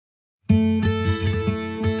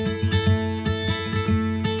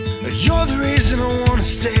You're the reason I wanna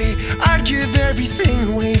stay. I'd give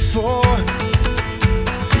everything away for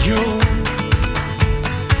you.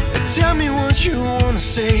 Tell me what you wanna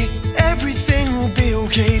say. Everything will be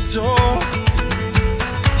okay, it's all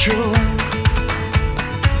true.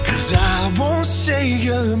 Cause I won't say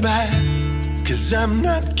goodbye, cause I'm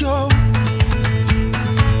not yours.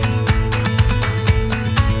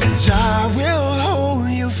 And I will hold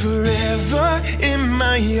you forever in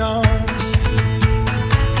my arms.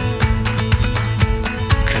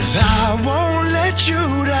 Cause I won't let you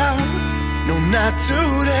down, no, not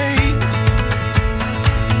today.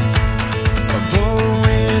 But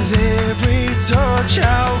with every touch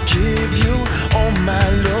I'll give you all my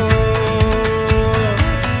love.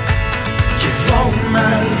 Give all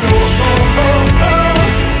my love.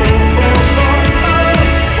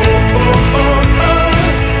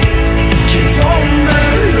 Give all my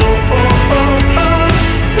love.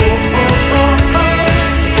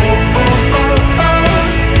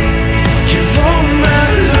 Give all my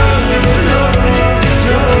love, love,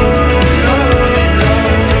 love, love,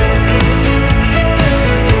 love.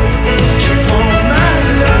 Give all my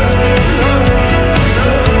love, love,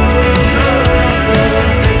 love, love,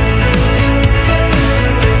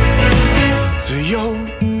 love to you.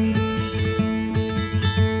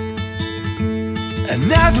 And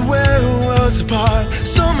now that we're worlds apart,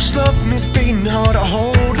 so much love for me is beating hard to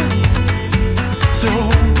hold. So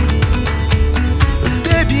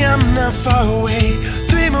baby, I'm not far away.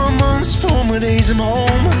 3 more months, 4 more days, I'm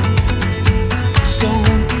home. So,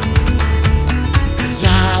 cause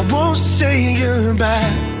I won't say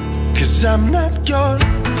goodbye, cause I'm not yours.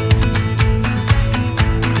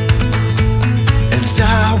 And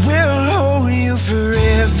I will hold you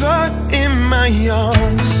forever in my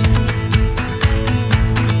arms.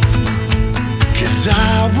 Cause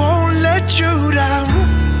I won't let you down,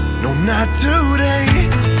 no, not today.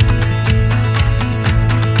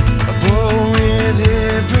 But with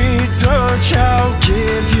every touch I'll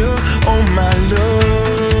give you all my love.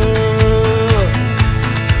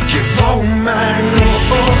 Give all my love.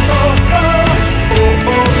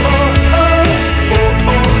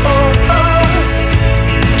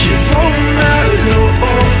 Give all my love.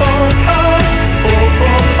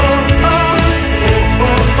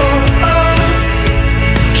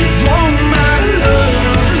 Give all my love,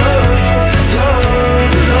 love,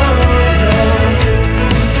 love, love, love.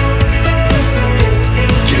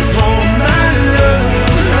 Give all my love,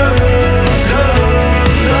 love, love,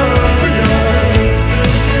 love, love.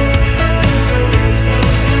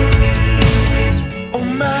 Oh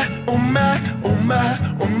my, oh my, oh my,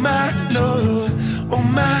 oh my love. Oh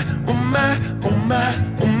my, oh my, oh my,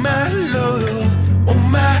 oh my love. Oh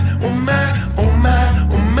my, oh my, oh my,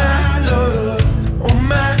 oh my love. Oh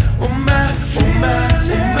my, oh my, oh my,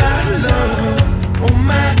 oh my love. Oh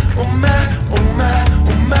my, oh my, oh my,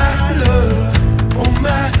 oh my love. Oh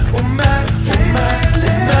my, oh my, oh my, oh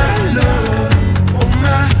my love. Oh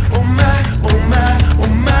my, oh my, oh my, oh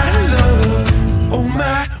my love. Oh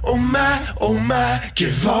my, oh my, oh my,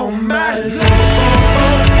 give all my love.